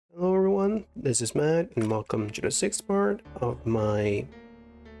this is Matt, and welcome to the sixth part of my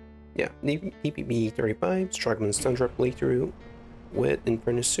DBP 35 Stroggman Tundra playthrough with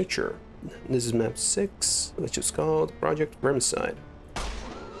Inferno Suture. This is map 6, which is called Project Vermicide.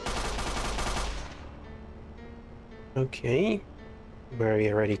 Okay, where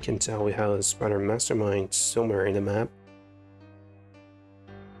we already can tell we have a spider mastermind somewhere in the map.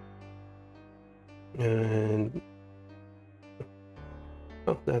 And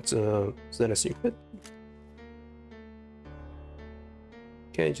oh, that's is that a secret?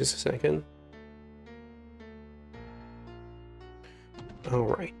 Okay, just a second. All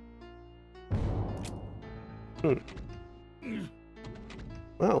right.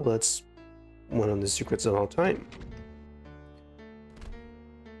 Well, that's one of the secrets of all time.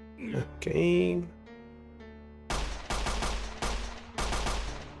 Okay.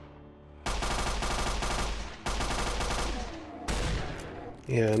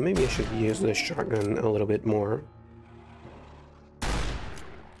 Yeah, maybe I should use the shotgun a little bit more.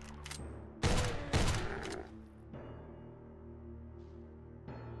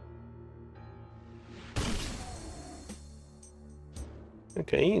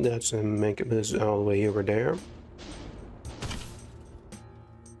 Okay, that's a Mancubus all the way over there.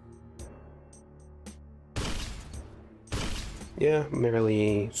 Yeah,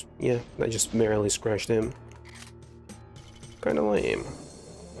 I just barely scratched him. Kinda lame.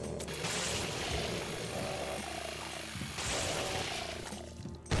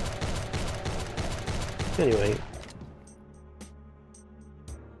 Anyway.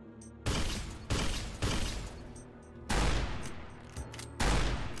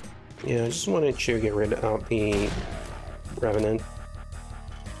 Yeah, I just wanted to get rid of the Revenant.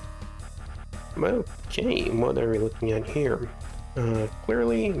 Okay, what are we looking at here?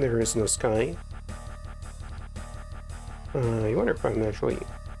 Clearly there is no sky. I wonder if I'm actually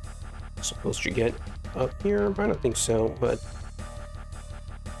supposed to get up here. I don't think so, but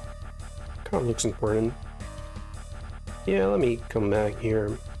kind of looks important. Yeah, let me come back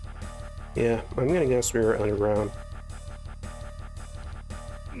here. Yeah, I'm gonna guess we're underground.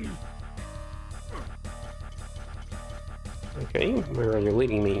 Okay, where are you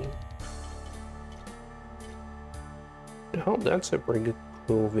leading me? Oh, that's a pretty good,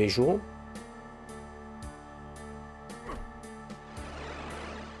 cool visual.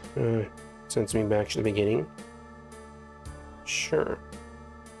 Sends me back to the beginning. Sure.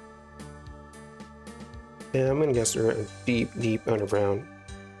 Yeah, I'm gonna guess they're deep underground.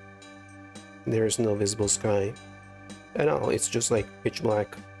 There's no visible sky at all. It's just like pitch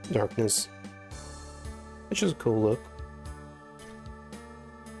black darkness, which is a cool look.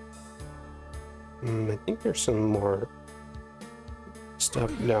 I think there's some more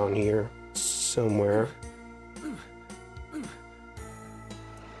stuff down here somewhere.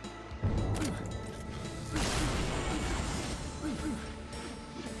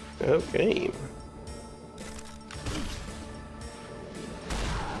 Okay.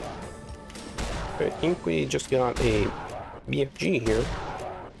 I think we just got a BFG here.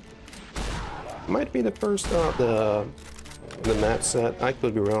 Might be the first of the map set. I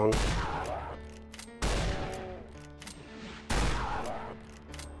could be wrong.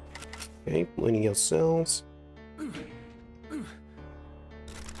 Okay, lineal cells.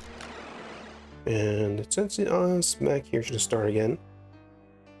 And it sends us back here to start again.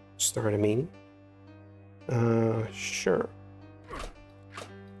 Start, I mean. Sure.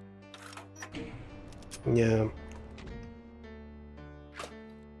 Yeah.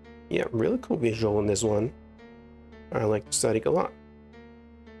 Yeah, really cool visual in this one. I like the static a lot.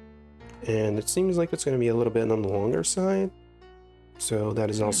 And it seems like it's going to be a little bit on the longer side. So that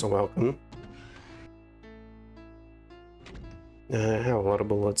is also welcome. I have a lot of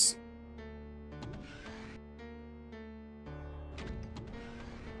bullets.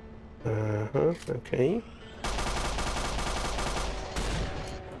 Okay.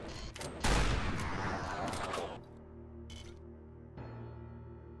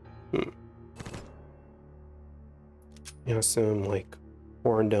 You have some like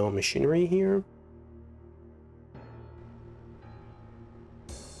worn down machinery here.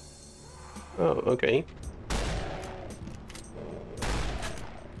 Oh, okay.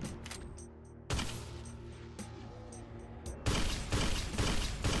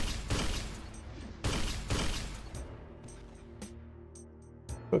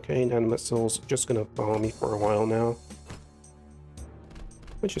 Okay, that missile's just gonna follow me for a while now,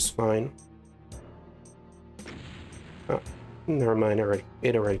 which is fine. Oh, never mind,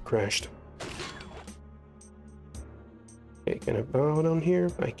 it already crashed. Okay, can I bow down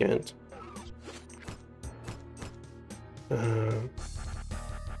here? I can't.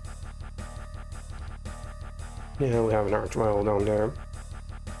 Yeah, we have an arch rival down there.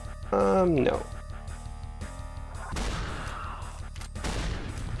 No.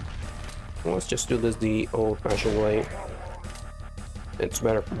 Let's just do this the old-fashioned way. It's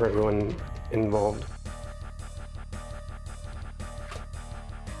better for everyone involved.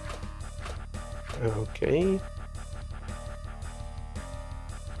 Okay.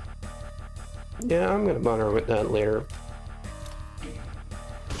 Yeah, I'm gonna bother with that later.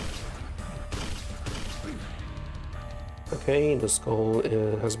 Okay, the skull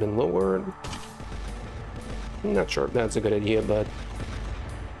has been lowered. I'm not sure if that's a good idea, but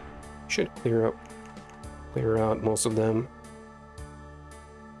should clear out most of them.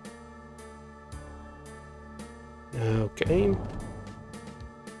 Okay.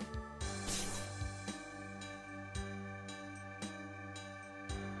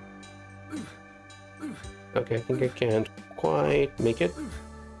 Okay, I think I can't quite make it.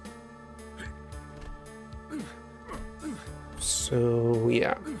 So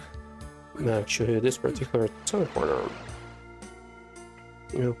yeah, actually this particular teleporter.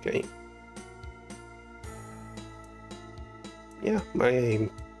 Okay. Yeah,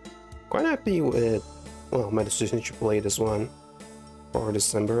 I'm quite happy with, well, my decision to play this one for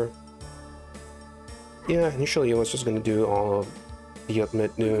December. Yeah, initially I was just gonna do all of the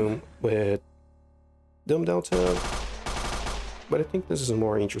Ultimate Doom with Doom Delta, but I think this is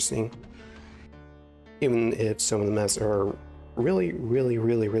more interesting. Even if some of the maps are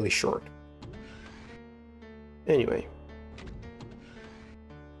really short. Anyway.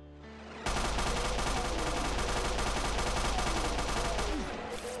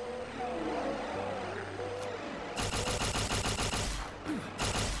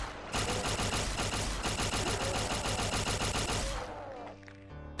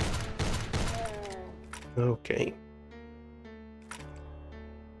 Okay.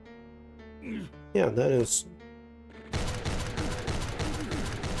 Yeah, that is...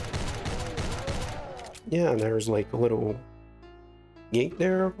 Yeah, there's like a little gate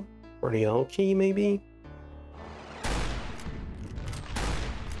there for the L key, maybe?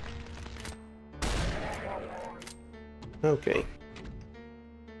 Okay.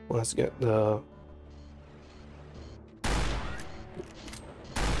 Let's get the...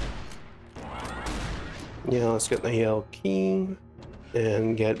 Yeah, let's get the L key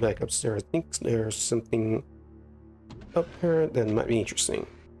and get back upstairs. I think there's something up here that might be interesting.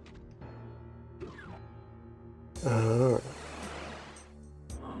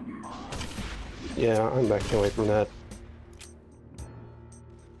 Yeah, I'm backing away from that.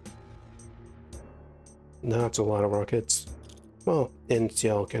 That's a lot of rockets. Well,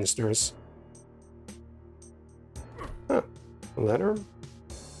 NCL canisters. Huh. A letter?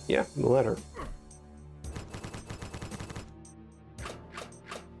 Yeah, the letter.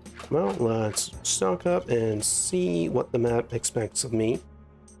 Well, let's stock up and see what the map expects of me.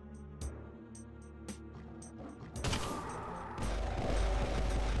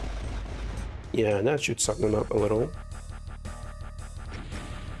 Yeah, that should suck them up a little.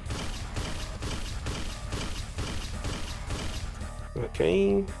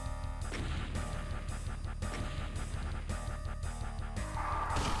 Okay.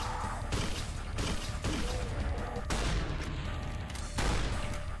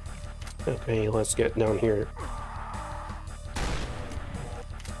 Okay, let's get down here.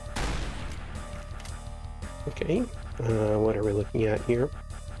 Okay, what are we looking at here?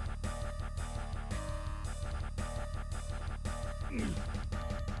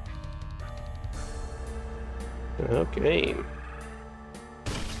 Okay.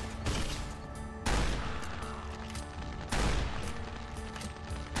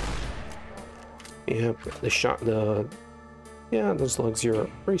 Yeah, yeah, those lugs here are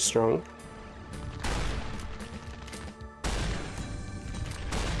pretty strong.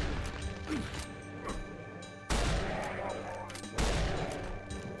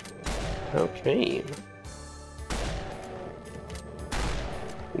 Okay.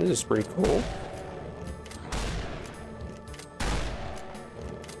 This is pretty cool.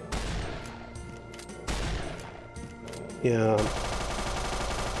 Yeah.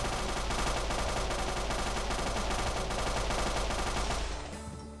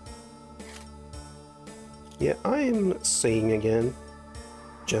 Yeah, I'm saying again,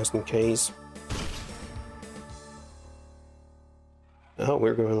 just in case. Oh,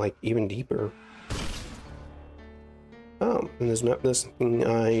 we're going like even deeper. Oh, and this map is something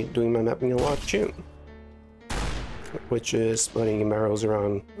I doing my mapping a lot too, which is splitting barrels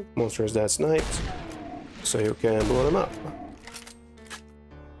around monsters that sniped, so you can blow them up.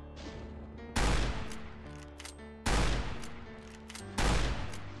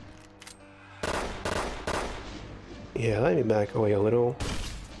 Yeah, let me back away a little.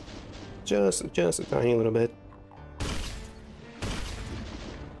 Just a tiny little bit.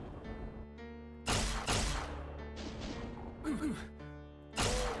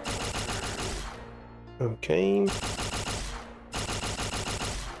 Okay.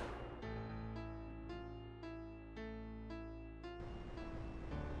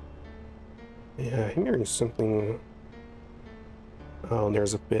 Yeah, I'm hearing something. Oh,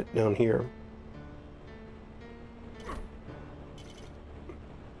 there's a bit down here.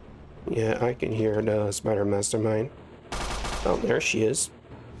 Yeah, I can hear the spider mastermind. Oh, there she is.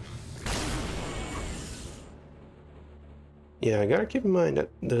 Yeah, I gotta keep in mind that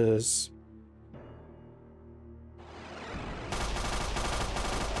this...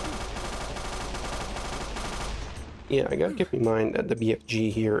 Yeah, I gotta keep in mind that the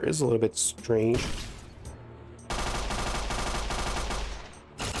BFG here is a little bit strange.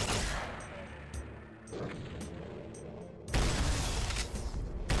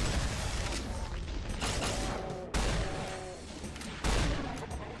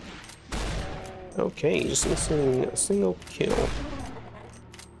 Okay, just missing a single kill.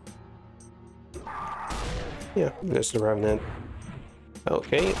 Yeah, there's the Revenant.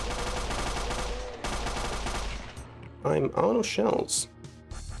 Okay. I'm out of shells.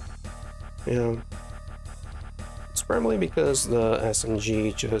 Yeah. It's probably because the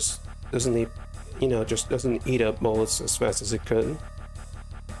SMG just doesn't eat, you know, just doesn't eat up bullets as fast as it could.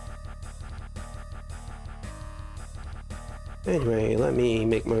 Anyway, let me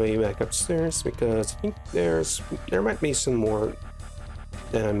make my way back upstairs because I think there might be some more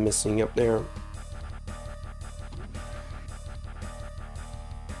that I'm missing up there.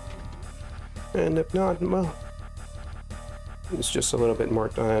 And if not, well, it's just a little bit more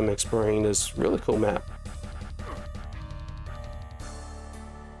time exploring this really cool map.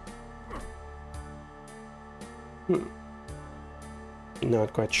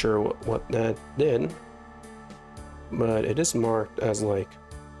 Not quite sure what that did, but it is marked as like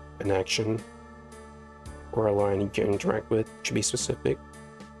an action or a line you can interact with, to be specific.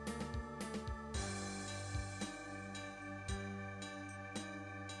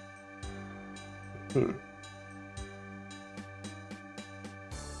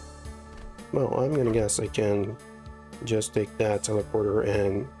 Well, I'm gonna guess I can just take that teleporter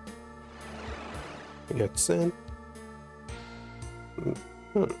and get sent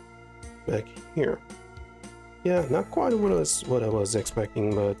back here. Yeah, not quite what I was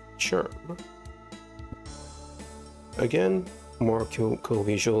expecting, but sure. Again, more cool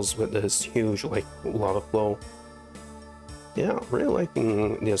visuals with this huge like lava flow. Yeah, really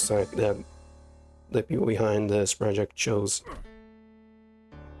liking the site that the people behind this project chose.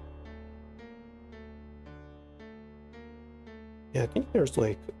 Yeah, I think there's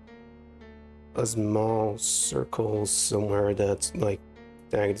like a small circle somewhere that's like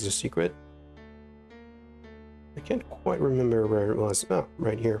tagged as a secret. I can't quite remember where it was. Oh,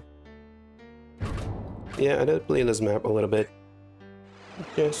 right here. Yeah, I did play this map a little bit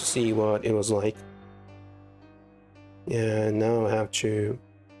just to see what it was like. Yeah, now I have to...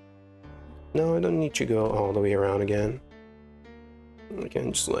 No, I don't need to go all the way around again. I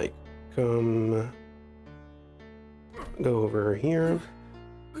can just like go over here.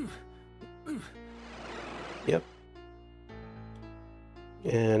 Yep.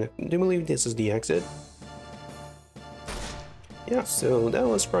 And I do believe this is the exit. Yeah, so that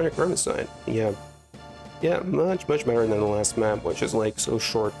was Project Vermicide. Yeah, much better than the last map, which is like so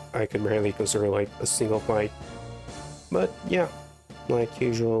short I could barely consider like a single fight. But yeah, like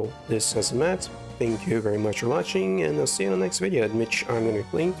usual, this has a mat. Thank you very much for watching, and I'll see you in the next video, in which I'm going to be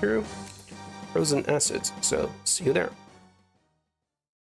playing through Frozen Acids. So, see you there.